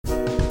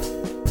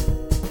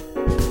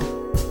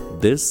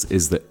This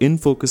is the In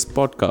Focus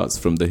podcast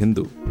from The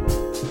Hindu.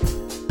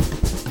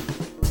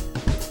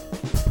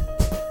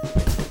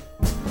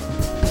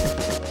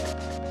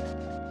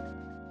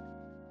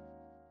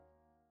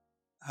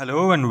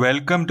 Hello and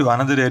welcome to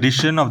another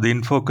edition of the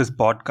In Focus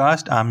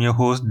podcast. I'm your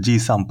host G.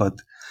 Sampath.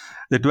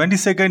 The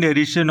 22nd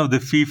edition of the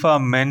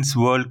FIFA Men's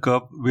World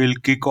Cup will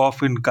kick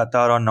off in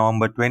Qatar on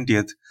November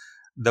 20th.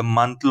 The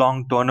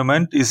month-long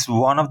tournament is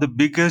one of the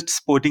biggest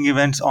sporting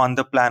events on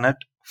the planet,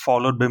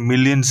 followed by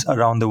millions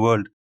around the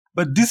world.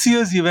 But this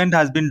year's event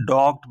has been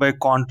dogged by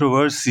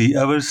controversy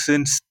ever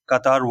since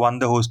Qatar won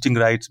the hosting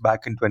rights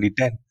back in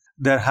 2010.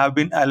 There have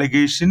been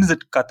allegations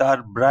that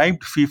Qatar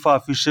bribed FIFA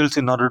officials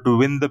in order to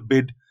win the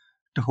bid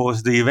to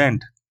host the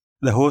event.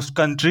 The host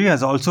country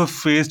has also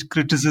faced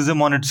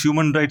criticism on its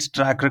human rights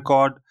track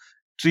record,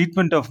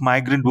 treatment of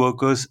migrant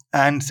workers,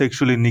 and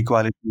sexual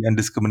inequality and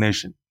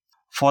discrimination.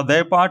 For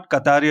their part,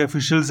 Qatari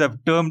officials have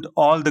termed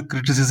all the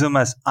criticism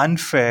as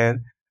unfair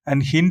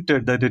and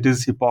hinted that it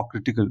is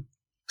hypocritical.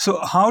 So,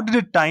 how did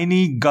a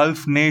tiny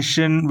Gulf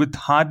nation with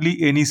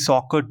hardly any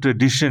soccer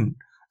tradition,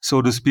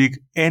 so to speak,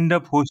 end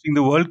up hosting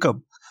the World Cup?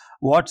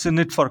 What's in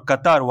it for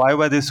Qatar? Why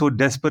were they so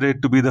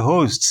desperate to be the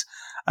hosts?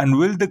 And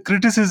will the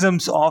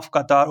criticisms of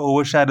Qatar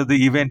overshadow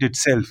the event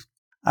itself?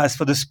 As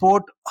for the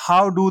sport,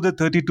 how do the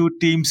 32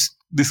 teams,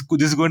 this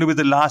is going to be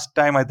the last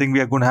time I think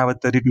we are going to have a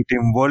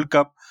 32-team World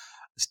Cup,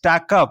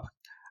 stack up?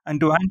 And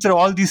to answer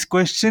all these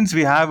questions,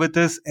 we have with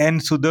us N.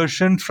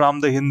 Sudarshan from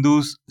the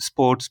Hindu's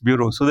Sports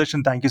Bureau.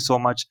 Sudarshan, thank you so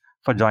much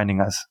for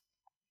joining us.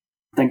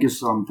 Thank you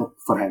so much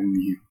for having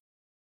me here.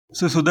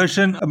 So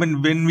Sudarshan,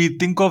 when we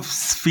think of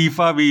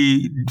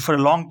FIFA, for a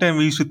long time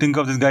we used to think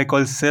of this guy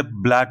called Sepp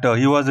Blatter.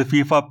 He was the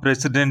FIFA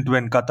president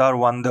when Qatar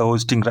won the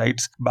hosting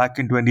rights back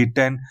in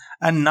 2010.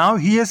 And now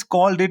he has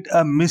called it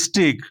a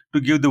mistake to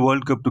give the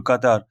World Cup to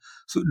Qatar.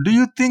 So do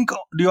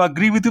you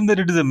agree with him that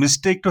it is a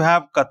mistake to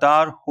have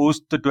Qatar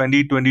host the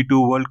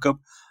 2022 World Cup?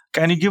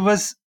 Can you give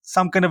us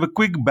some kind of a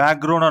quick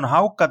background on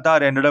how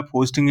Qatar ended up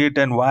hosting it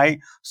and why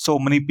so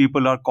many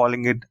people are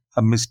calling it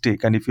a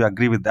mistake? And if you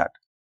agree with that.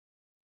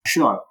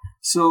 Sure.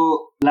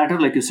 So, Blatter,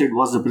 like you said,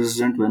 was the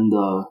president when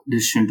the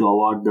decision to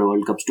award the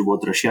World Cups to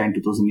both Russia in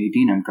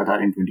 2018 and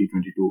Qatar in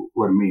 2022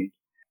 were made.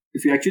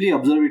 If you actually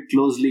observe it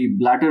closely,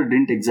 Blatter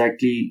didn't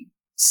exactly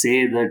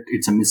say that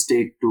it's a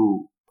mistake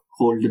to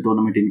hold the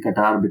tournament in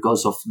Qatar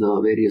because of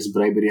the various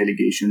bribery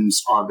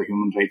allegations or the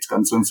human rights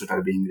concerns that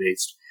are being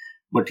raised.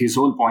 But his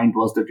whole point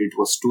was that it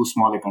was too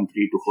small a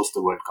country to host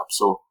the World Cup.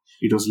 So,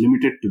 it was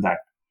limited to that.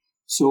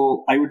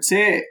 So, I would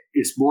say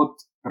it's both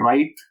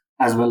right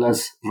as well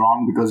as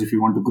wrong, because if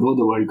you want to grow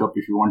the World Cup,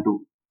 if you want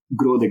to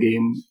grow the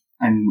game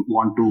and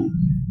want to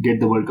get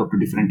the World Cup to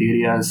different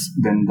areas,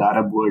 then the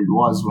Arab world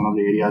was one of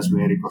the areas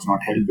where it was not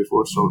held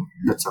before. So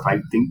that's the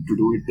right thing to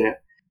do it there.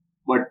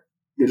 But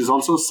there is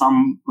also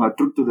some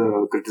truth to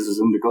the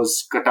criticism,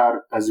 because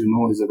Qatar, as you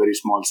know, is a very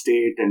small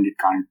state and it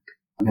can't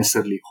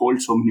necessarily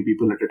hold so many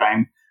people at a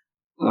time.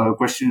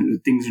 Question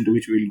things into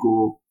which we'll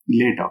go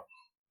later.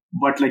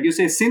 But like you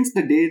say, since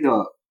the day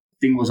the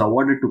thing was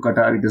awarded to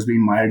Qatar, it has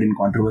been mired in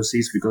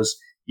controversies, because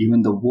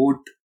even the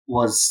vote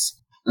was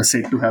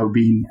said to have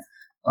been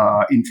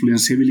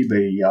influenced heavily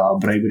by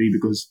bribery,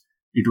 because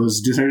it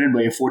was decided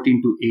by a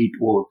 14-8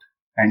 vote,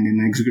 and in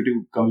an executive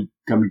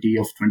committee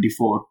of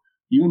 24,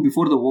 even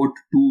before the vote,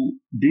 2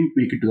 didn't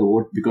make it to the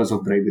vote because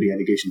of bribery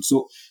allegations.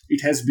 So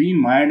it has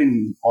been mired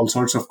in all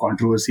sorts of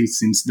controversies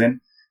since then,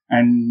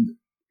 and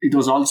it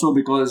was also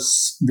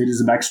because there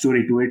is a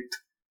backstory to it.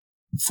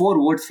 4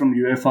 votes from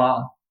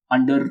UEFA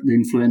under the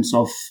influence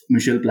of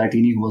Michel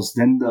Platini, who was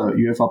then the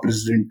UEFA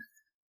president,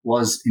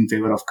 was in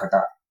favor of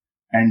Qatar.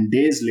 And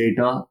days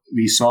later,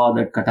 we saw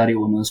that Qatari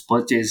owners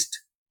purchased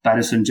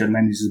Paris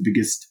Saint-Germain, which is the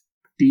biggest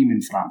team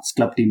in France,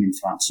 club team in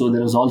France. So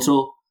there was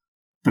also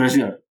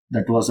pressure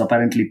that was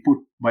apparently put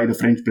by the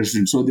French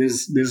president. So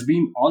there's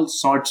been all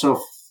sorts of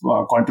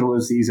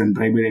controversies and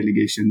bribery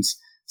allegations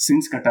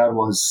since Qatar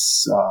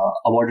was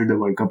awarded the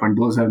World Cup, and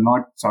those have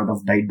not sort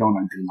of died down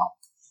until now.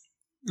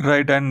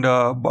 Right, and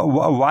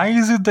why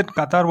is it that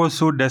Qatar was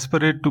so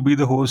desperate to be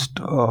the host,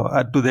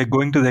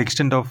 going to the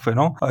extent of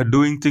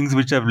doing things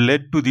which have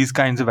led to these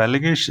kinds of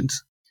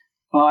allegations?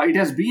 It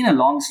has been a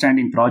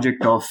long-standing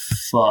project of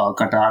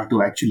Qatar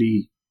to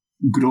actually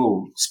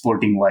grow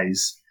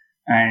sporting-wise,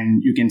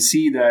 and you can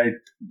see that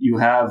you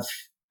have,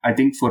 I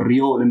think, for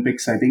Rio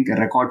Olympics, I think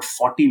a record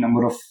 40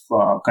 number of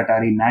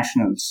Qatari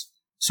nationals,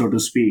 so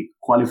to speak,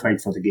 qualified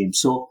for the game.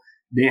 So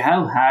they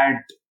have had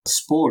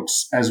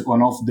sports as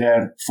one of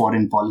their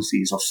foreign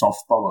policies of soft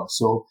power.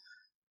 So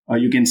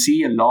you can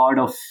see a lot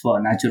of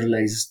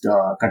naturalized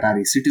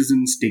Qatari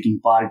citizens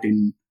taking part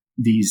in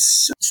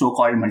these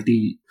so-called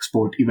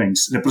multi-sport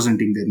events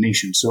representing their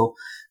nation. So,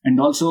 and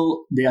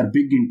also they are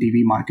big in TV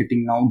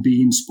marketing now.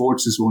 beIN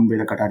Sports is owned by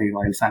the Qatari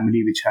royal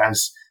family, which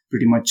has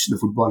pretty much the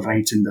football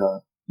rights in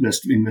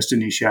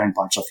Western Asia and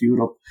parts of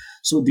Europe.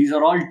 So these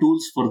are all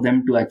tools for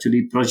them to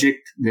actually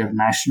project their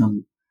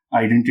national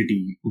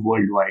identity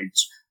worldwide.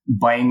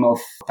 Buying of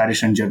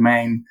Paris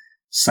Saint-Germain,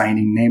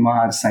 signing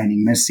Neymar,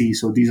 signing Messi.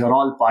 So these are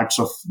all parts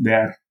of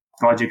their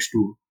projects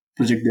to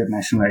project their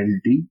national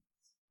identity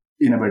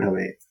in a better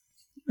way.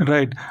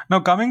 Right. Now,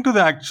 coming to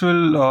the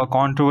actual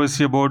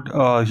controversy about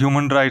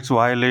human rights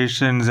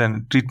violations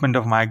and treatment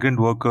of migrant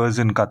workers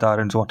in Qatar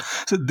and so on.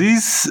 So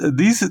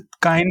these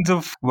kinds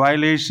of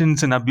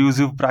violations and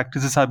abusive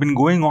practices have been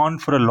going on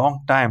for a long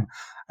time,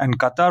 and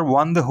Qatar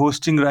won the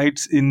hosting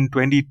rights in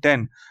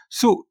 2010.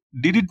 So,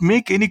 did it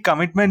make any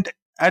commitment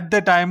at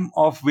the time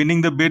of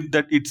winning the bid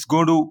that it's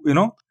going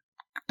to,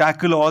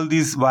 tackle all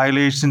these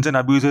violations and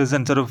abuses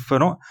and sort of,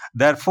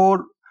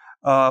 therefore,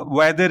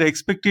 were their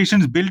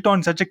expectations built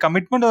on such a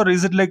commitment, or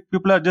is it like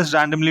people are just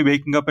randomly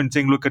waking up and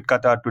saying, look at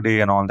Qatar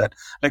today and all that?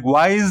 Like,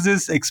 why is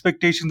this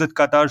expectation that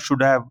Qatar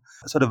should have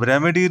sort of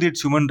remedied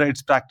its human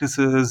rights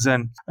practices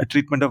and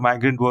treatment of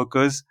migrant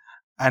workers,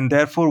 and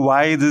therefore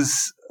why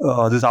this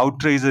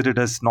outrage that it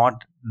has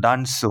not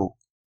done so?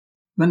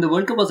 When the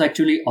World Cup was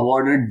actually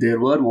awarded, there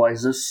were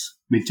voices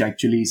which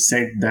actually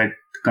said that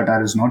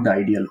Qatar is not the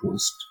ideal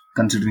host,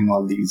 considering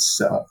all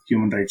these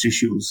human rights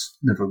issues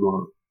that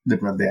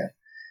were there.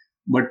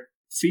 But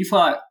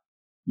FIFA,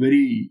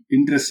 very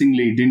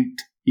interestingly,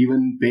 didn't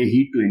even pay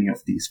heed to any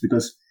of these,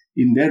 because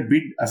in their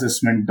bid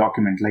assessment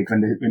document, like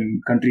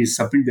when countries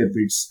submit their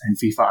bids and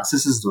FIFA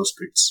assesses those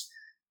bids,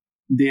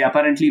 they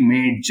apparently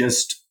made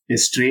just a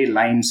stray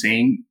line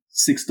saying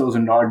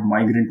 6,000 odd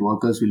migrant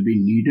workers will be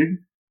needed,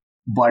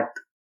 but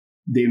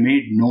they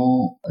made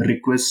no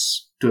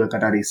requests to the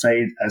Qatari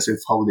side as if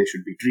how they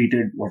should be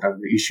treated, what are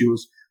the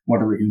issues,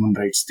 what are the human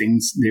rights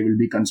things they will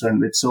be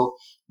concerned with. So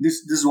this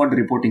is what the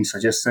reporting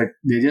suggests, that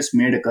they just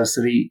made a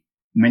cursory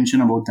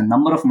mention about the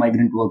number of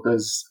migrant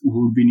workers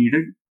who would be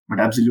needed, but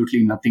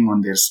absolutely nothing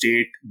on their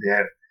state,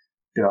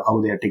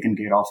 how they are taken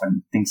care of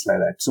and things like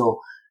that. So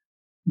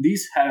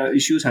these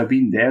issues have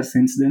been there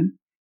since then,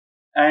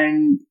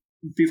 and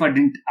FIFA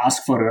didn't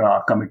ask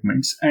for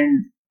commitments.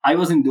 And I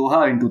was in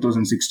Doha in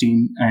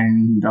 2016,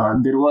 and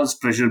there was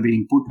pressure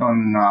being put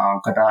on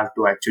Qatar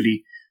to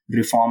actually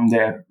reform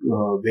their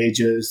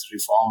wages,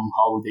 reform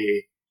how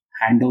they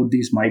hand out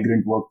these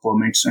migrant work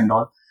permits and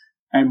all.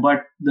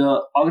 But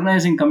the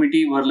organizing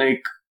committee were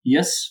like,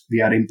 yes,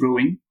 we are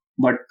improving,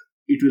 but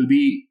it will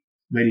be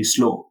very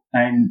slow.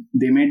 And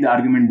they made the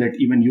argument that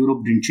even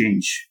Europe didn't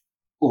change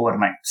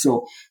overnight.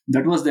 So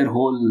that was their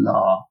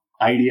whole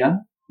idea,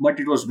 but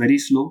it was very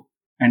slow.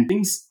 And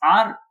things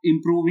are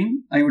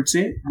improving, I would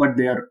say, but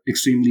they are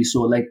extremely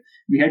slow. Like,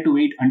 we had to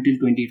wait until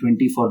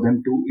 2020 for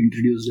them to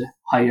introduce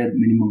a higher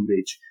minimum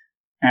wage.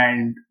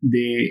 And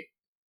the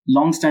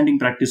long-standing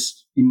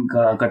practice in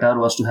Qatar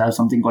was to have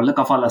something called the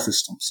kafala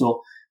system.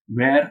 So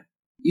where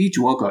each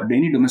worker,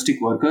 any domestic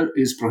worker,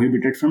 is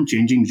prohibited from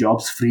changing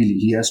jobs freely.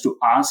 He has to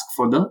ask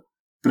for the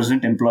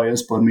present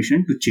employer's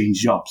permission to change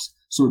jobs.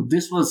 So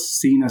this was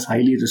seen as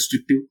highly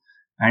restrictive,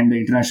 and the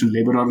International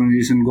Labour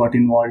Organization got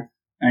involved.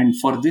 And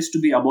for this to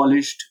be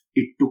abolished,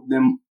 it took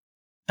them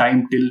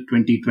time till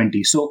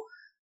 2020. So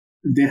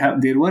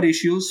there were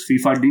issues.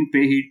 FIFA didn't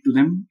pay heed to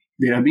them.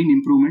 There have been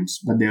improvements,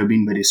 but they have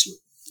been very slow.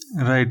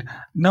 Right.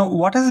 Now,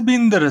 what has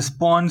been the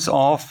response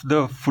of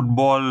the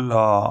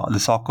football, the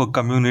soccer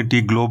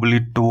community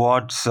globally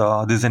towards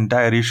this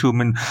entire issue? I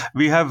mean,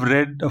 we have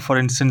read, for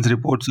instance,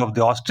 reports of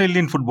the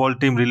Australian football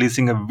team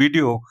releasing a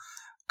video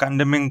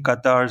condemning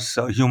Qatar's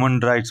human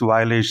rights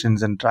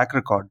violations and track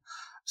record.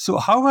 So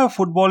how have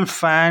football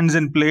fans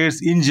and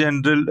players in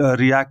general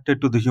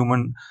reacted to the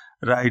human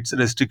rights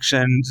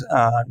restrictions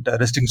and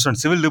restrictions on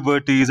civil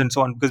liberties and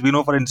so on? Because we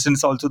know, for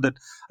instance, also that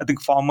I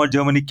think former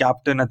Germany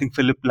captain, I think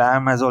Philipp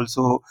Lahm, has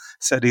also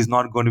said he's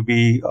not going to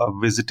be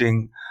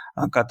visiting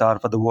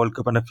Qatar for the World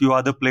Cup, and a few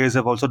other players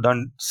have also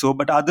done so,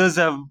 but others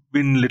have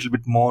been a little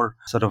bit more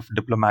sort of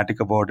diplomatic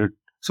about it.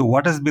 So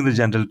what has been the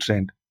general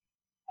trend?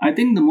 I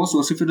think the most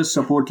vociferous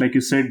support, like you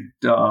said,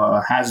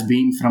 has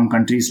been from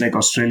countries like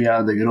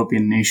Australia, the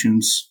European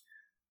nations,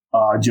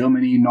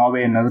 Germany,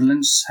 Norway, and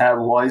Netherlands have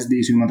voiced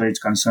these human rights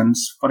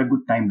concerns for a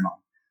good time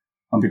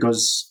now.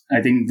 Because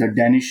I think the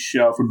Danish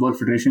Football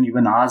Federation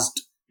even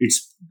asked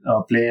its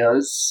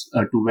players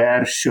to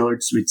wear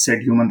shirts which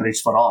said human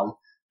rights for all,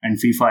 and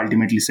FIFA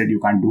ultimately said you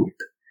can't do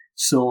it.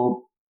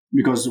 So,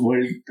 because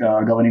world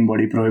governing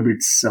body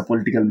prohibits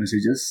political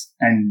messages,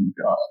 and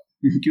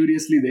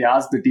curiously, they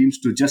asked the teams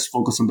to just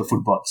focus on the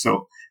football.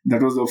 So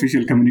that was the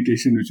official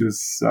communication, which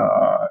was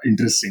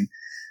interesting.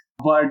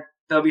 But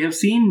we have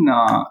seen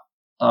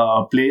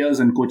players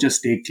and coaches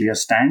take clear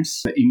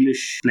stands. The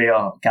English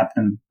player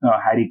captain,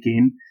 Harry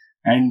Kane,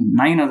 and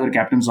 9 other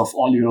captains of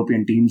all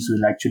European teams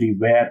will actually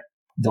wear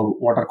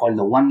what are called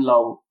the One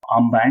Love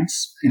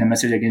armbands in a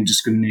message against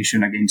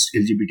discrimination against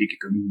LGBTQ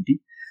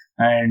community.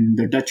 And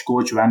the Dutch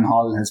coach Van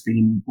Gaal has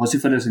been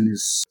vociferous in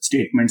his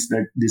statements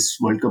that this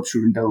World Cup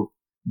shouldn't have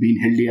been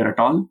held here at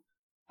all.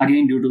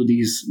 Again, due to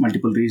these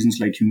multiple reasons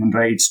like human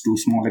rights, too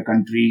small a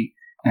country,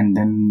 and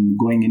then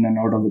going in and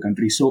out of the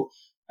country. So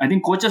I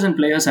think coaches and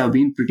players have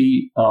been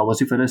pretty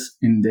vociferous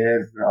in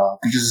their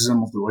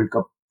criticism of the World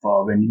Cup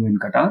venue in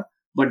Qatar,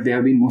 but they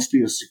have been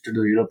mostly restricted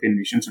to European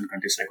nations and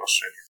countries like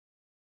Australia.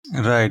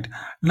 Right.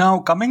 Now,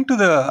 coming to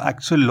the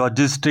actual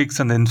logistics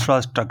and the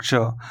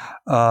infrastructure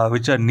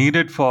which are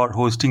needed for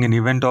hosting an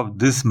event of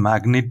this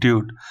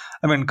magnitude.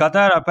 I mean,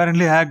 Qatar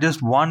apparently had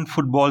just one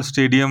football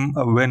stadium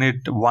when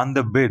it won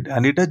the bid,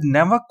 and it had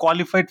never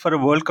qualified for a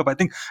World Cup. I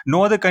think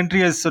no other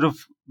country has sort of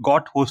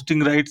got hosting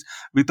rights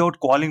without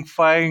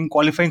qualifying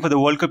for the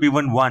World Cup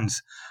even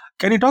once.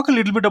 Can you talk a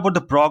little bit about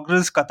the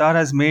progress Qatar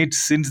has made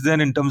since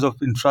then in terms of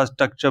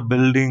infrastructure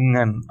building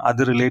and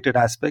other related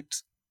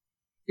aspects?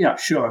 Yeah,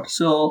 sure.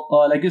 So,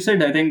 like you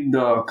said, I think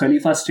the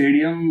Khalifa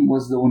Stadium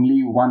was the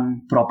only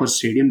one proper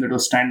stadium that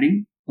was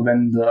standing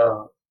when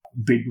the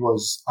bid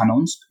was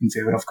announced in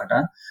favor of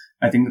Qatar.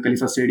 I think the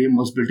Khalifa Stadium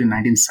was built in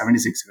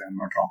 1976, if I'm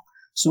not wrong.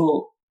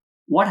 So,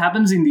 what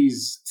happens in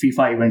these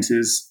FIFA events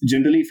is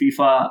generally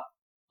FIFA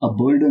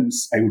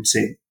burdens, I would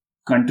say,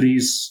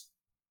 countries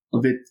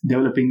with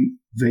developing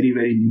very,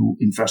 very new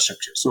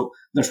infrastructure. So,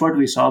 that's what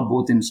we saw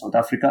both in South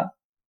Africa,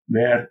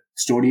 where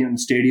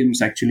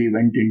stadiums actually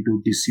went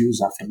into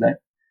disuse after that,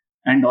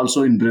 and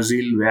also in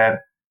Brazil,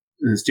 where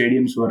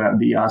stadiums were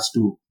be asked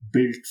to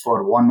build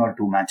for one or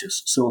two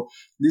matches. So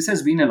this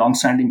has been a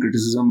long-standing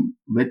criticism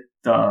with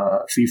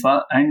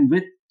FIFA and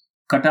with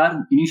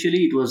Qatar.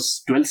 Initially, it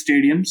was 12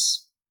 stadiums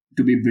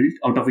to be built,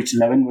 out of which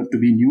 11 were to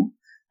be new.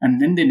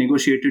 And then they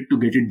negotiated to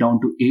get it down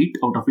to 8,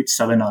 out of which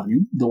 7 are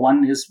new. The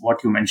one is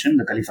what you mentioned,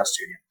 the Khalifa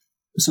Stadium.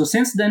 So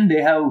since then,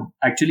 they have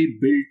actually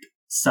built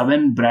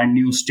 7 brand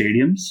new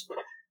stadiums.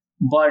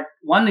 But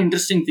one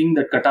interesting thing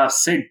that Qatar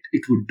said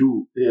it would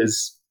do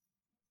is,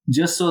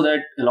 just so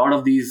that a lot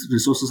of these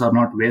resources are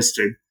not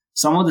wasted,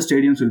 some of the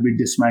stadiums will be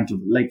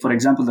dismantled. Like, for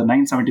example, the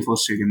 974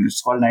 stadium,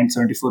 it's called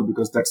 974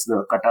 because that's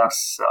the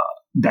Qatar's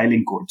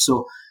dialing code.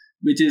 So,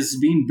 which is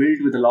being built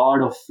with a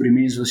lot of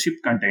remains of ship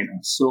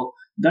containers. So,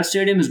 that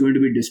stadium is going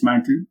to be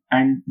dismantled.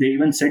 And they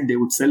even said they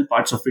would sell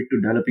parts of it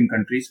to developing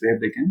countries where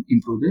they can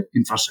improve their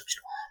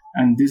infrastructure.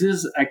 And this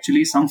is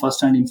actually some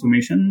first-hand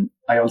information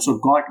I also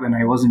got when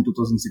I was in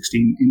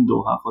 2016 in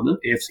Doha for the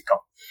AFC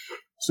Cup.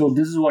 So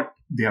this is what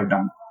they have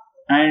done.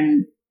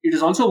 And it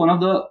is also one of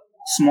the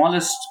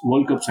smallest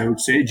World Cups, I would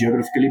say,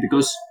 geographically,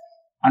 because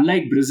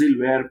unlike Brazil,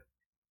 where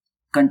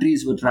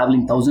countries were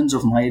traveling thousands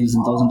of miles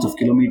and thousands of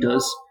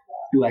kilometers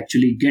to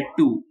actually get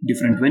to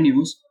different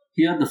venues,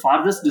 here the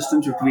farthest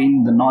distance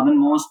between the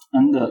northernmost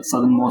and the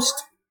southernmost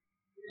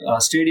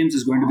stadiums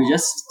is going to be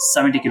just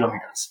 70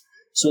 kilometers.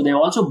 So they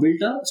also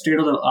built a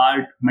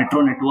state-of-the-art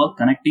metro network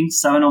connecting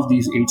 7 of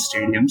these 8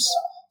 stadiums.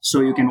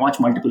 So you can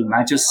watch multiple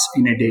matches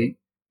in a day.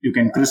 You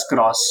can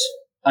crisscross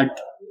at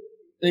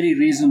very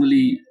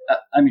reasonably,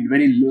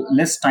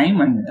 less time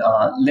and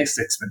less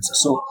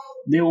expenses. So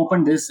they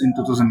opened this in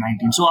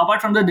 2019. So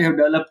apart from that, they have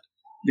developed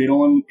their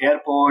own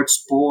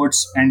airports,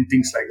 ports, and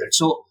things like that.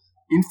 So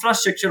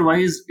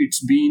infrastructure-wise,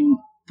 it's been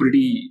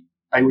pretty,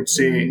 I would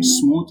say,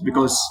 smooth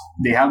because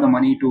they have the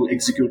money to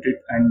execute it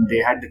and they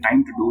had the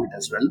time to do it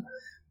as well.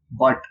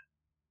 But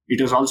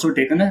it has also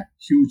taken a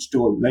huge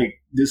toll. Like,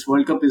 this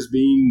World Cup is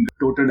being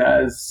touted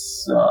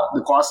as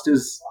the cost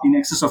is in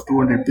excess of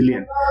 200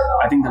 billion.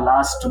 I think the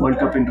last World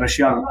Cup in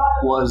Russia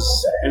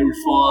was held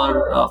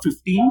for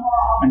 15,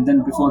 and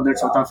then before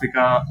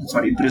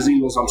that,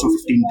 Brazil was also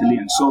 15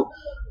 billion. So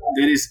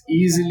there is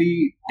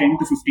easily 10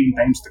 to 15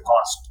 times the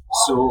cost.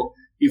 So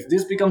if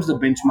this becomes the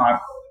benchmark,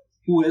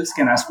 who else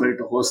can aspire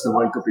to host the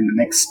World Cup in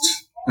the next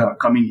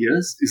coming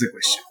years is a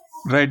question.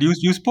 Right.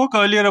 You spoke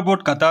earlier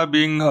about Qatar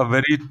being a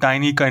very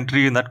tiny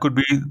country, and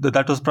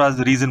that was perhaps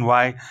the reason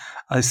why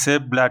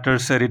Sepp Blatter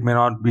said it may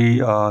not be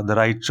the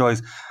right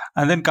choice.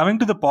 And then coming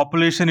to the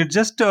population, it's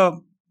just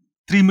 3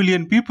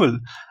 million people.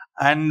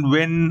 And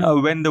when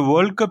the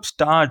World Cup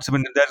starts,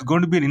 when there's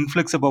going to be an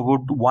influx of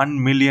about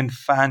 1 million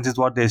fans, is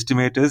what the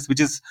estimate is, which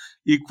is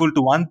equal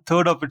to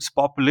 1/3 of its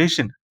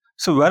population.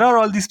 So where are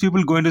all these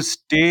people going to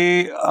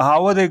stay?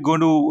 How are they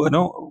going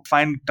to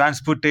find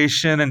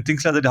transportation and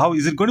things like that? How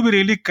is it going to be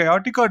really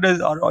chaotic, or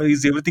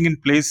is everything in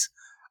place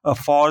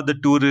for the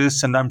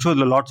tourists? And I'm sure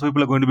lots of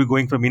people are going to be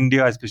going from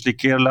India, especially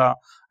Kerala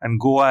and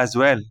Goa as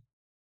well.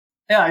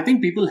 Yeah, I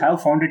think people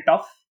have found it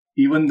tough.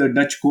 Even the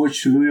Dutch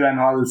coach Louis van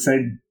Gaal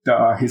said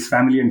his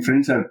family and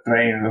friends are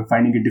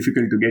finding it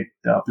difficult to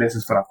get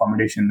places for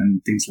accommodation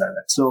and things like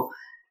that. So,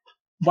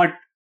 but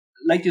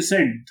like you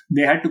said,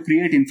 they had to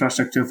create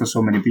infrastructure for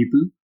so many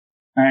people,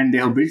 and they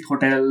have built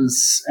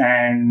hotels,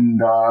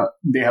 and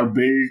they have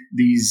built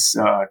these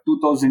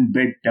 2,000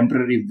 bed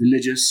temporary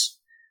villages,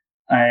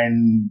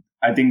 and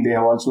I think they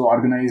have also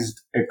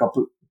organized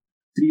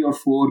 3 or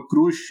 4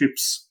 cruise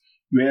ships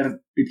where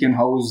it can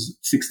house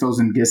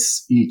 6,000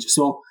 guests each.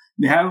 So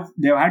they have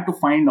had to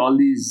find all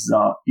these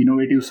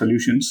innovative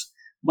solutions,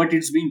 but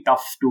it's been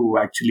tough to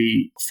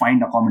actually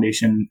find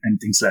accommodation and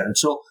things like that.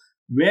 So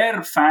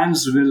where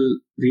fans will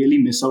really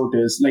miss out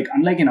is, like,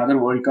 unlike in other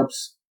World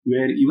Cups,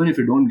 where even if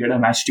you don't get a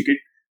match ticket,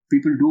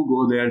 people do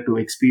go there to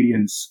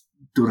experience,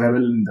 to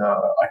revel in the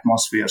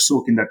atmosphere,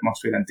 soak in the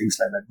atmosphere and things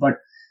like that. But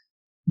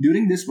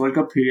during this World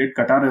Cup period,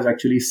 Qatar has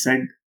actually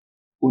said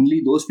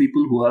only those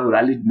people who have a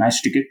valid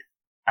match ticket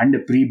and a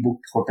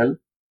pre-booked hotel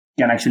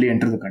can actually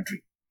enter the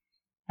country.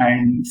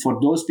 And for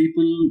those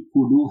people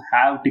who do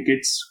have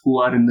tickets who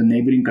are in the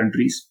neighboring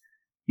countries,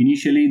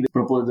 initially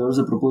there was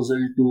a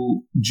proposal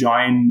to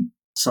join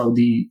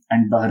Saudi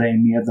and Bahrain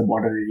near the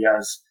border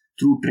areas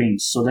through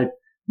trains so that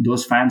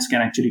those fans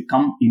can actually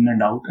come in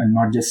and out and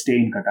not just stay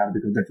in Qatar,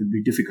 because that would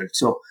be difficult.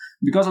 So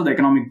because of the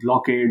economic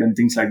blockade and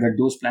things like that,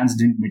 those plans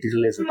didn't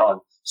materialize at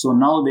all. So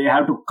now they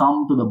have to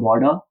come to the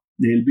border.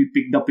 They'll be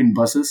picked up in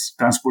buses,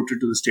 transported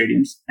to the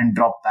stadiums and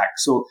dropped back.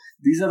 So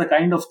these are the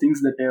kind of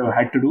things that they have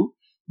had to do.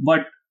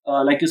 But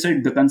like you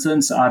said, the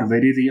concerns are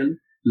very real.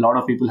 A lot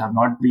of people have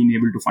not been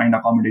able to find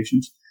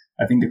accommodations.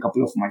 I think a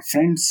couple of my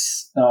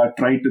friends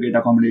tried to get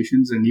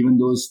accommodations, and even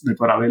those that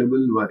were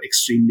available were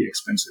extremely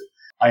expensive.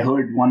 I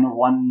heard one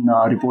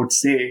report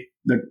say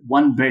that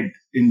one bed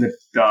in the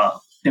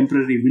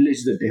temporary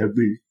village that they have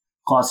built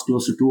cost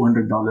close to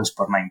 $200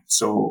 per night.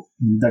 So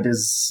that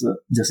is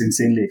just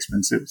insanely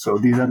expensive. So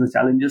these are the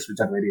challenges which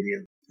are very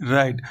real.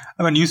 Right.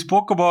 I mean, you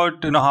spoke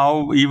about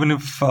how even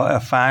if a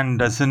fan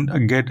doesn't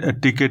get a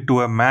ticket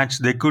to a match,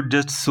 they could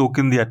just soak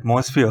in the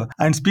atmosphere.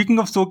 And speaking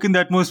of soak in the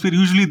atmosphere,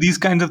 usually these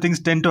kinds of things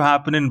tend to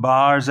happen in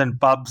bars and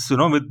pubs,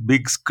 with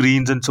big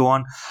screens and so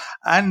on,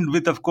 and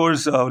with, of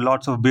course,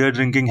 lots of beer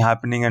drinking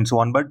happening and so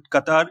on. But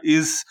Qatar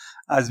is,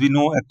 as we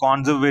know, a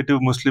conservative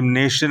Muslim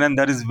nation, and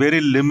there is very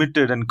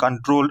limited and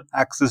controlled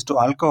access to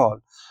alcohol.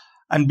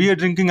 And beer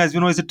drinking, as you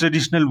know, is a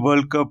traditional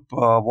World Cup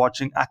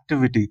watching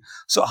activity.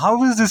 So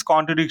how is this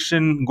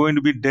contradiction going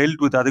to be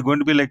dealt with? Are they going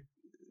to be like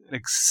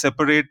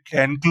separate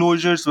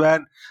enclosures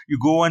where you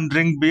go and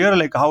drink beer?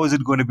 Like, how is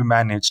it going to be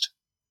managed?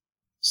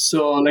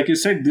 So, like you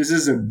said, this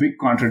is a big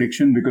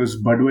contradiction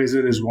because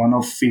Budweiser is one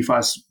of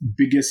FIFA's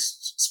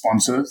biggest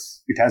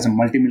sponsors. It has a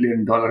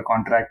multi-million-dollar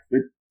contract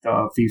with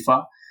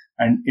FIFA.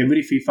 And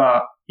every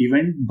FIFA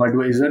event,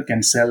 Budweiser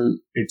can sell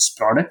its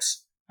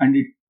products, and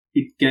it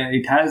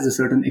has a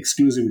certain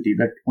exclusivity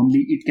that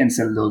only it can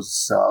sell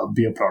those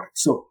beer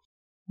products. So,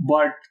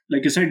 but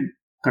like you said,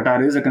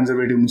 Qatar is a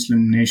conservative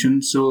Muslim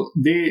nation, so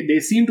they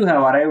seem to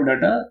have arrived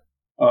at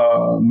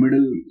a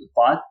middle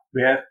path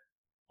where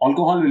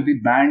alcohol will be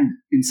banned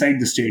inside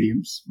the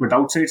stadiums, but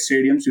outside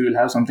stadiums you will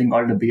have something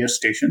called the beer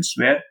stations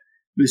where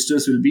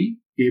visitors will be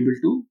able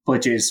to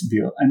purchase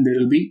beer, and there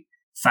will be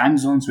fan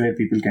zones where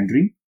people can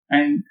drink.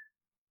 And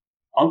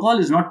alcohol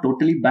is not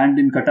totally banned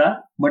in Qatar,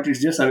 but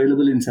it's just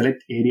available in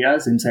select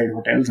areas inside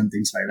hotels and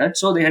things like that.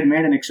 So they had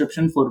made an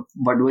exception for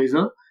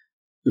Budweiser,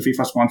 the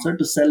FIFA sponsor,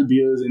 to sell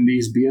beers in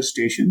these beer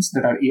stations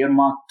that are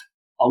earmarked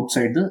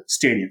outside the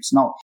stadiums.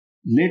 Now,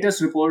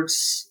 latest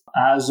reports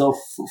as of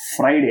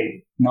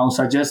Friday now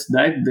suggest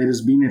that there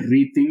has been a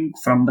rethink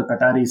from the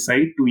Qatari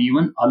side to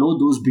even allow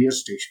those beer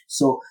stations.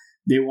 So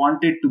they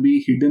want it to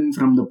be hidden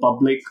from the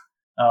public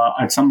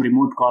at some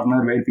remote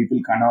corner where people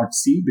cannot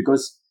see,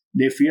 because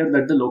they fear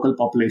that the local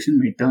population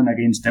may turn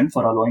against them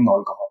for allowing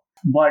alcohol.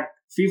 But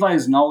FIFA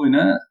is now in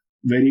a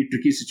very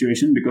tricky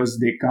situation because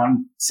they can't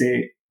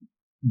say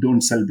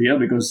don't sell beer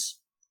because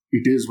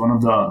it is one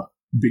of the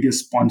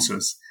biggest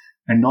sponsors.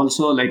 And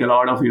also, like a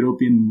lot of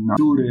European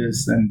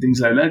tourists and things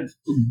like that,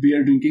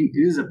 beer drinking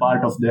is a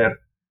part of their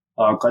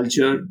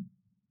culture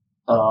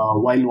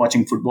while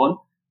watching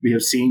football. We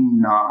have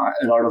seen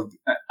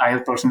I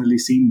have personally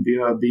seen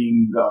beer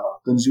being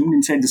consumed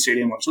inside the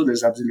stadium also.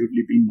 There's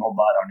absolutely been no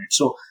bar on it.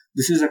 So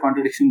this is a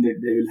contradiction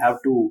that they will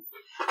have to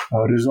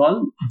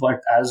resolve.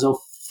 But as of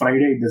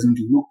Friday, it doesn't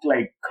look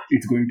like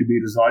it's going to be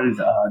resolved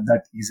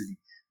that easily.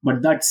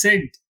 But that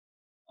said,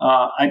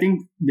 I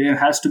think there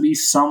has to be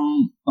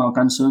some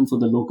concern for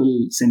the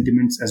local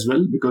sentiments as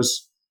well,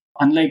 because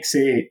unlike,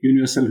 say,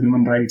 universal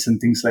human rights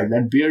and things like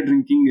that, beer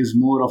drinking is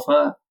more of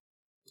a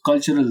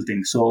cultural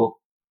thing. So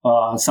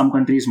some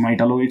countries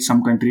might allow it,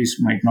 some countries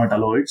might not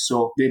allow it.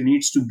 So there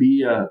needs to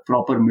be a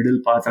proper middle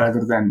path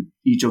rather than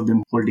each of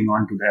them holding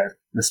on to their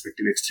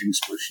respective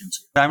extremist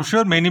positions. I'm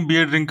sure many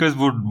beer drinkers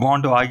would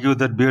want to argue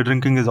that beer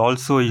drinking is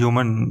also a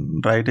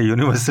human right, a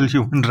universal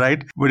human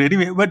right. But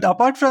anyway, but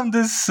apart from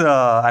this,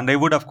 and I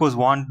would of course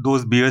want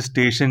those beer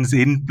stations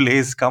in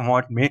place, come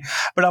what may.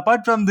 But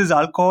apart from these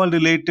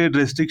alcohol-related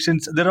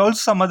restrictions, there are also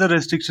some other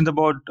restrictions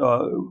about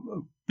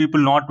people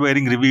not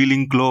wearing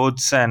revealing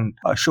clothes and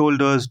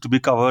shoulders to be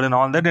covered and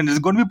all that. And it's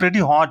going to be pretty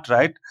hot,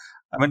 right?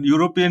 I mean,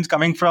 Europeans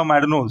coming from, I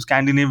don't know,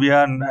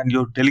 Scandinavia, and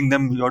you're telling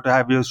them you have to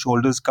have your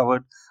shoulders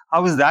covered.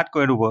 How is that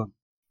going to work?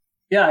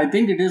 Yeah, I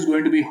think it is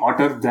going to be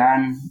hotter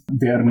than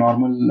their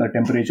normal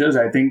temperatures.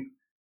 I think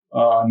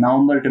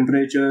November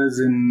temperatures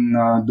in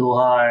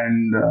Doha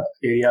and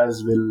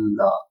areas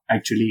will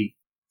actually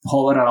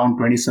hover around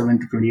 27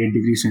 to 28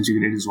 degrees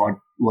centigrade is what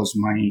was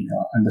my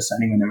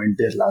understanding when I went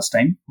there last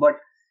time. But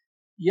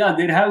yeah,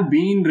 there have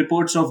been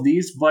reports of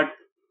these, but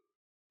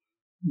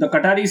the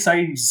Qatari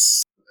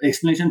side's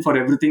explanation for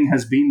everything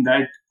has been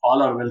that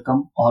all are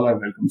welcome, all are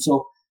welcome.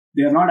 So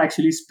they are not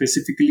actually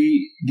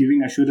specifically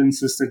giving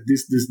assurances that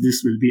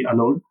this will be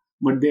allowed,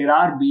 but there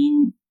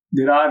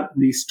are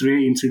these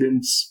stray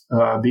incidents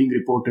being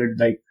reported,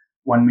 like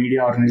one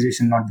media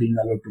organization not being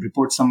allowed to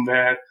report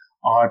somewhere,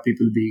 or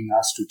people being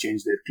asked to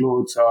change their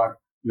clothes or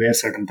wear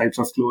certain types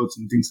of clothes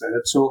and things like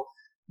that. So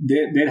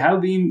There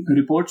have been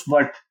reports,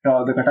 but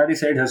the Qatari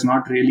side has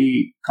not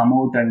really come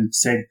out and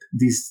said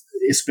these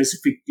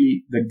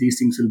specifically that these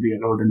things will be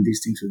allowed and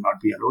these things will not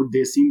be allowed.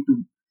 They seem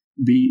to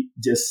be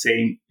just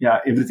saying, yeah,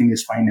 everything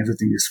is fine,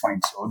 everything is fine.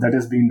 So that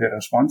has been their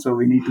response. So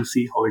we need to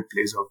see how it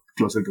plays out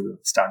closer to the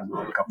start of the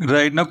World Cup.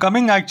 Right. Now,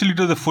 coming actually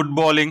to the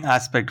footballing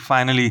aspect,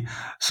 finally.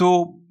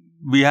 So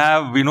we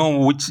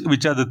know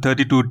which are the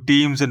 32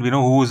 teams and we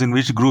know who's in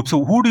which group.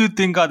 So who do you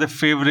think are the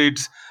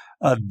favorites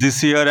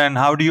this year, and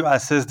how do you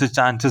assess the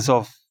chances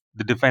of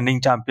the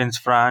defending champions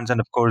France and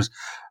of course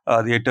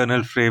the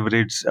eternal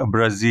favorites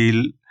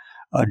Brazil,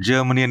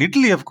 Germany, and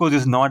Italy of course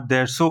is not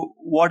there. So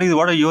what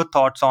are your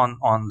thoughts on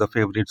the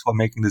favorites for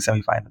making the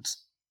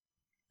semi-finals?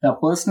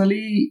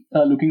 Personally,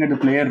 looking at the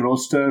player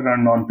roster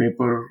and on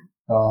paper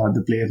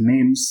the player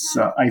names,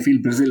 I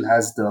feel Brazil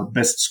has the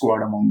best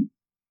squad among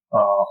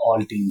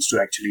all teams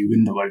to actually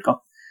win the World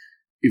Cup.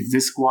 If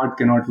this squad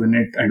cannot win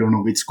it, I don't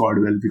know which squad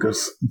will,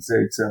 because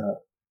it's a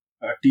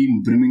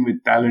team brimming with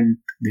talent.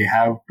 They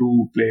have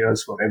 2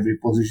 players for every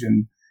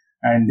position,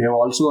 and they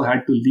also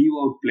had to leave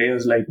out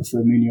players like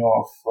Firmino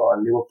of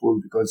Liverpool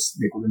because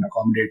they couldn't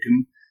accommodate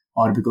him,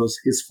 or because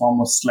his form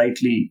was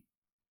slightly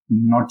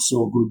not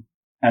so good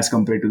as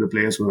compared to the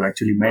players who have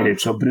actually made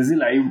it. So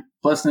Brazil,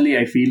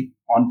 I feel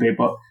on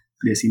paper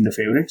they seem the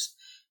favorites.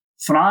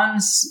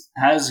 France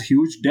has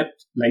huge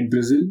depth like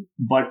Brazil,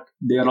 but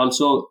they are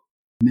also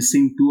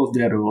missing 2 of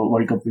their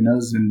World Cup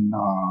winners in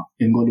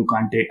N'Golo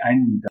Kante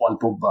and Paul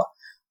Pogba,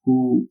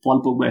 who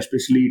Paul Pogba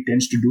especially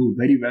tends to do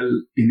very well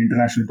in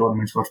international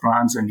tournaments for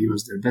France, and he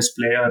was their best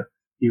player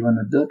even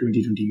at the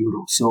 2020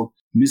 Euro. So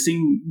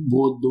missing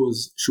both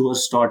those sure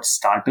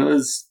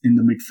starters in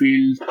the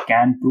midfield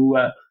can prove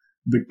a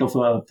bit of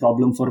a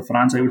problem for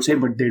France, I would say,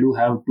 but they do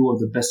have 2 of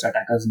the best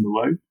attackers in the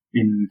world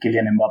in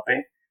Kylian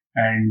Mbappe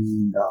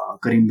and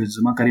Karim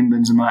Benzema. Karim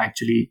Benzema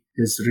actually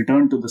has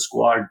returned to the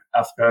squad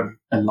after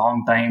a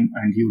long time,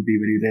 and he would be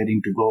very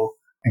raring to go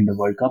in the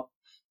World Cup.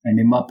 And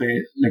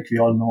Mbappe, like we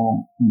all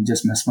know,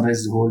 just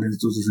mesmerized the whole in the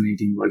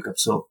 2018 World Cup.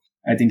 So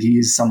I think he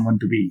is someone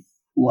to be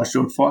watched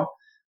out for.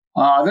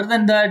 Other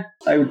than that,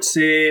 I would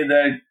say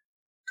that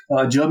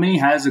Germany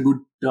has a good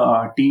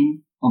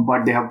team,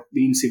 but they have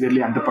been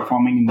severely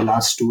underperforming in the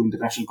last 2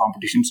 international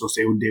competitions, so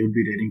they would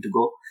be raring to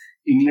go.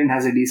 England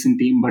has a decent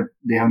team, but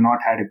they have not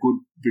had a good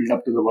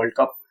build-up to the World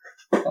Cup.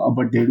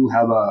 But they do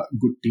have a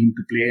good team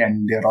to play,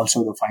 and they're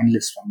also the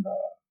finalists from the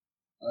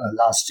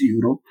last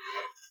Euro.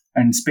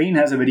 And Spain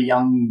has a very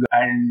young,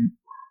 and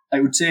I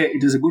would say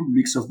it is a good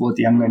mix of both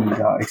young and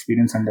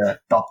experience and a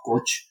top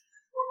coach.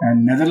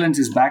 And Netherlands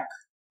is back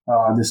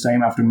this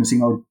time after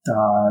missing out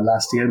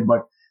last year,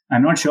 but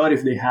I'm not sure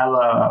if they have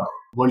a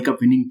World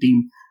Cup winning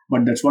team,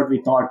 but that's what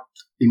we thought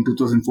in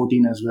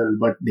 2014 as well,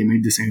 but they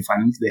made the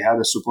semi-finals. They have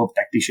a superb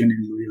tactician in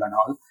Louis van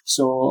Gaal.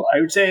 So I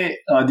would say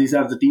these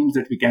are the teams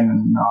that we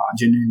can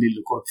genuinely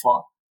look out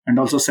for. And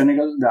also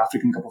Senegal, the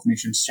African Cup of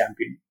Nations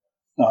champion.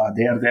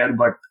 They are there,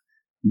 but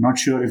not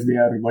sure if they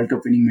are World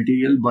Cup winning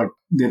material, but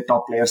their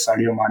top player,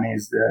 Sadio Mane,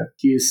 is there.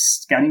 He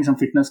is carrying some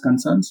fitness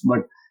concerns, but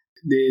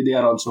they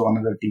are also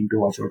another team to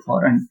watch out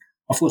for. And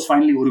of course,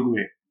 finally,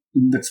 Uruguay,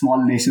 that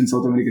small nation,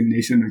 South American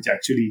nation, which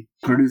actually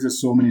produces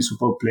so many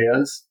superb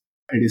players,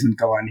 Edison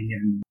Cavani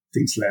and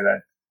things like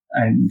that,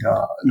 and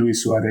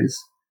Luis Suarez.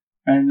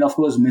 And of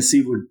course,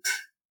 Messi would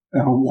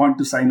want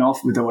to sign off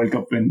with a World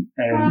Cup win.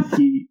 And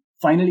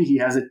he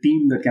has a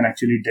team that can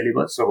actually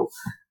deliver. So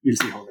we'll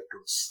see how that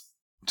goes.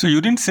 So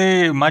you didn't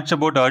say much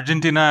about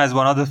Argentina as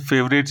one of the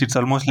favorites. It's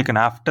almost like an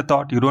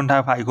afterthought. You don't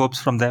have high hopes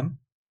from them?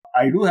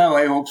 I do have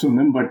high hopes from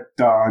them, but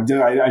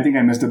I think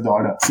I messed up the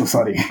order. So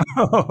sorry.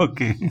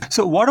 Okay.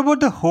 So what about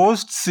the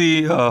host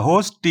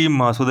team,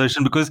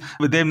 Sudarshan? Because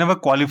they've never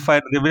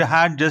qualified. They've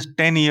had just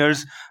 10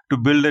 years to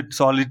build a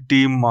solid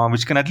team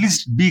which can at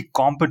least be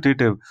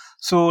competitive.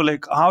 So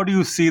like, how do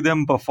you see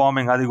them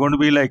performing? Are they going to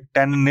be like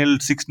 10-0,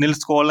 6-0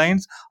 score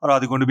lines, or are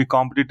they going to be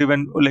competitive?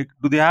 And like,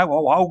 do they have,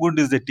 how good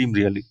is their team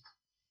really?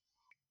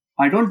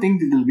 I don't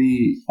think it will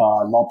be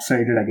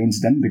lopsided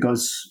against them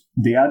because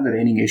they are the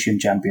reigning Asian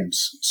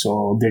champions.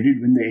 So they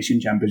did win the Asian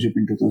Championship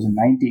in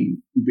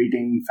 2019,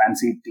 beating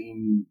fancy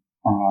team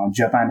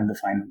Japan in the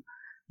final.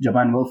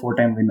 Japan were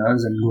 4-time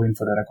winners and going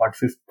for a record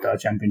 5th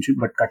championship,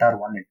 but Qatar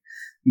won it.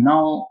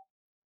 Now,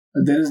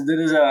 there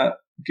is a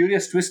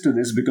curious twist to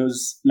this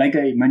because, like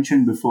I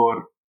mentioned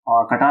before,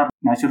 Qatar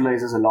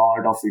naturalizes a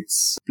lot of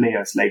its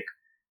players. Like,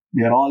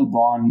 they are all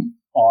born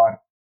or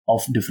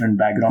of different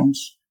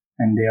backgrounds,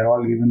 and they are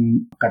all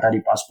given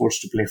Qatari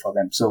passports to play for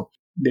them. So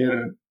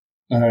their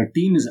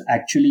team is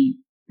actually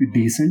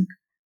decent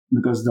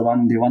because they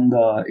won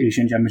the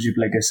Asian Championship,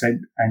 like I said,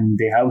 and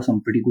they have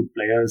some pretty good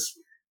players.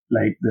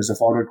 Like there's a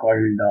forward called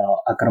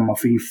Akram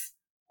Afif,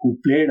 who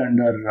played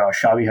under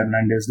Xavi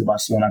Hernandez, the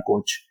Barcelona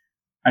coach,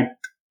 at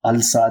Al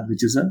Sadd,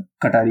 which is a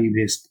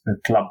Qatari-based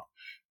club.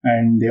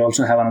 And they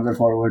also have another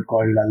forward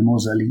called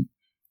Almoz Ali,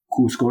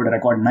 who scored a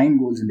record 9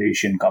 goals in the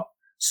Asian Cup.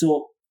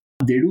 So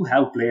they do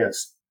have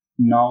players.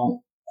 Now,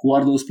 Who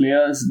are those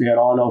players? They are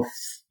all of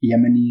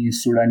Yemeni,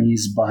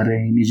 Sudanese,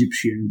 Bahrain,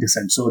 Egyptian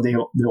descent. So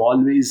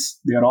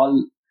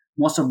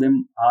most of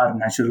them are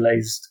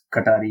naturalized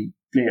Qatari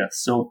players.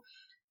 So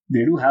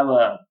they do have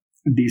a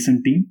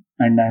decent team,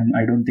 and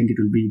I don't think it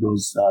will be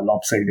those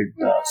lopsided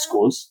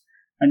scores.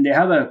 And they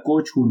have a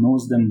coach who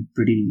knows them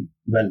pretty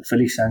well.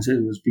 Felix Sanchez,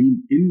 who has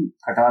been in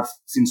Qatar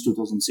since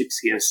 2006.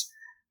 He has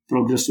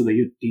progressed to the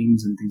youth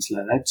teams and things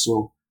like that.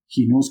 So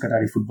he knows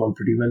Qatari football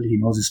pretty well. He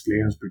knows his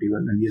players pretty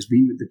well, and he has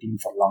been with the team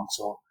for long.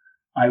 So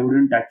I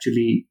wouldn't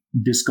actually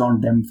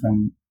discount them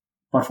from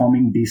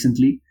performing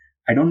decently.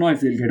 I don't know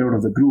if they'll get out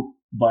of the group,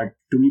 but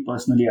to me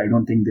personally, I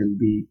don't think there'll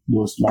be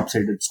those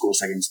lopsided scores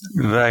against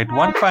them. Right.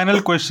 One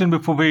final question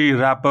before we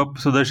wrap up,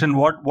 Sudarshan.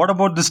 What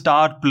about the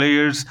star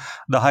players,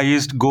 the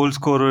highest goal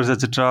scorers,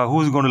 etc.?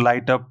 Who's going to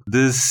light up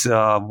this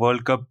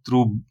World Cup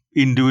through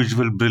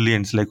individual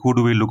brilliance? Like, who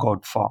do we look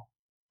out for?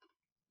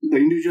 The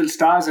individual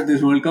stars at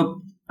this World Cup,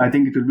 I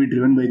think it will be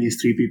driven by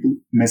these three people: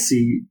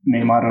 Messi,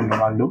 Neymar, and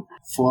Ronaldo.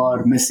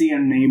 For Messi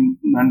and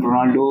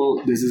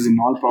Ronaldo, this is in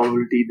all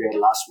probability their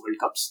last World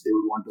Cups. They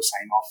would want to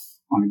sign off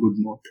on a good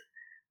note.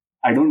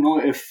 I don't know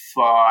if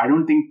I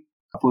don't think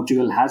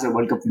Portugal has a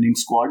World Cup winning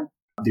squad.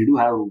 They do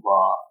have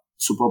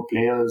superb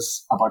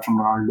players apart from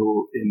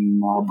Ronaldo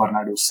in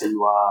Bernardo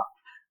Silva,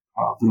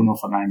 Bruno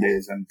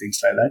Fernandes, and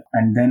things like that.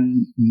 And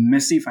then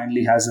Messi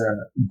finally has a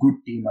good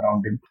team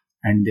around him,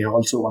 and they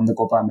also won the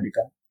Copa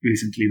America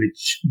recently,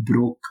 which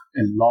broke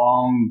a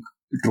long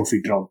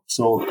trophy drought.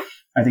 So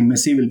I think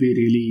Messi will be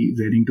really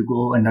raring to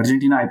go, and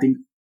Argentina, I think,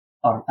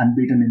 are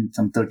unbeaten in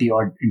some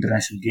 30-odd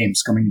international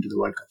games coming into the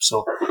World Cup.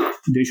 So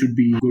they should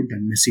be good,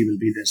 and Messi will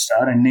be their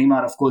star. And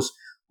Neymar, of course,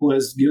 who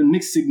has given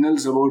mixed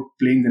signals about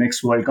playing the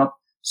next World Cup.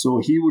 So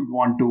he would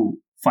want to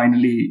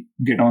finally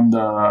get on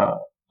the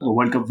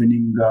World Cup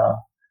winning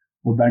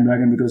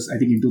bandwagon, because I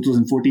think in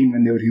 2014,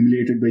 when they were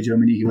humiliated by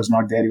Germany, he was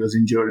not there. He was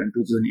injured. And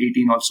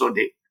 2018 also,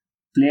 they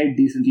played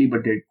decently,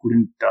 but they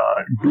couldn't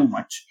do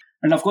much.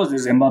 And of course,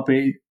 there's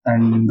Mbappe,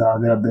 and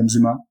there are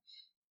Benzema.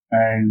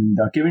 And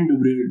Kevin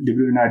De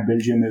Bruyne at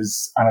Belgium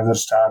is another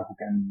star who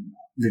can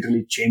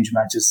literally change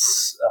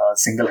matches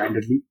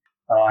single-handedly.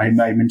 I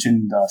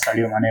mentioned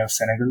Sadio Mane of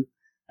Senegal.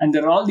 And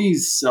there are all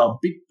these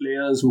big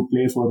players who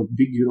play for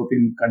big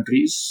European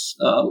countries,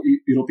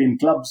 European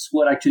clubs,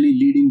 who are actually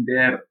leading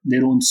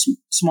their own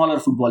smaller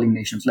footballing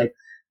nations. Like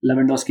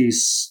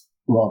Lewandowski's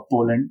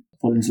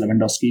Poland's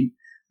Lewandowski.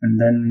 And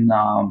then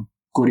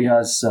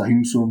Korea's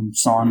Heung-min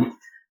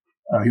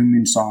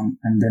Son,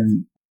 and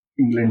then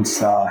England's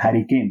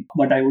Harry Kane.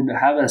 But I would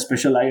have a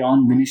special eye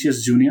on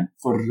Vinicius Jr.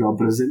 for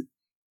Brazil.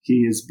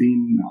 He has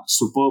been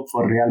superb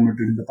for Real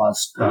Madrid in the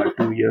past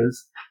 2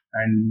 years.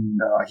 And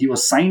he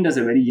was signed as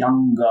a very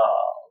young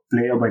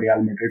player by Real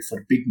Madrid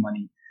for big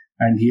money.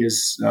 And he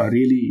has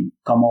really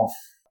come off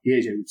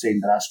age, I would say, in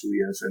the last 2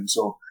 years. And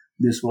so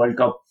this World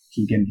Cup,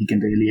 he can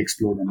really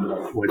explode on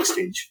the world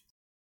stage.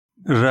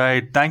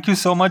 Right. Thank you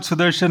so much,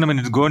 Sudarshan. I mean,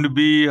 it's going to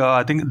be,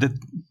 I think that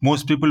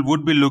most people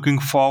would be looking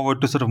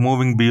forward to sort of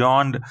moving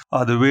beyond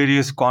the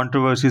various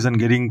controversies and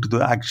getting to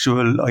the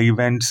actual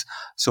events,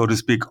 so to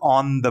speak,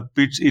 on the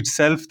pitch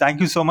itself. Thank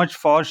you so much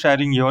for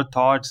sharing your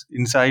thoughts,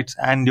 insights,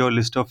 and your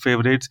list of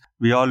favorites.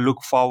 We all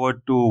look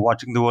forward to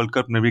watching the World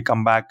Cup, maybe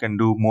come back and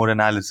do more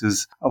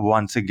analysis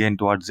once again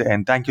towards the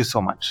end. Thank you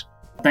so much.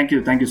 Thank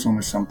you. Thank you so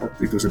much, Sampath.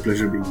 It was a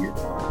pleasure being here.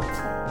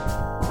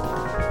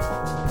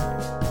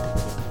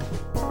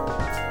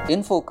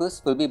 In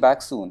Focus will be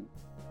back soon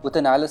with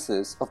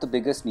analysis of the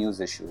biggest news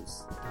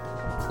issues.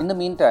 In the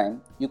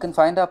meantime, you can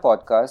find our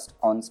podcast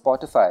on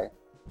Spotify,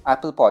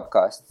 Apple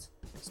Podcasts,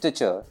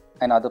 Stitcher,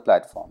 and other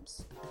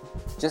platforms.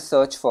 Just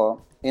search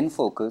for In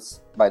Focus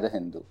by The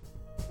Hindu.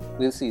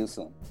 We'll see you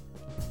soon.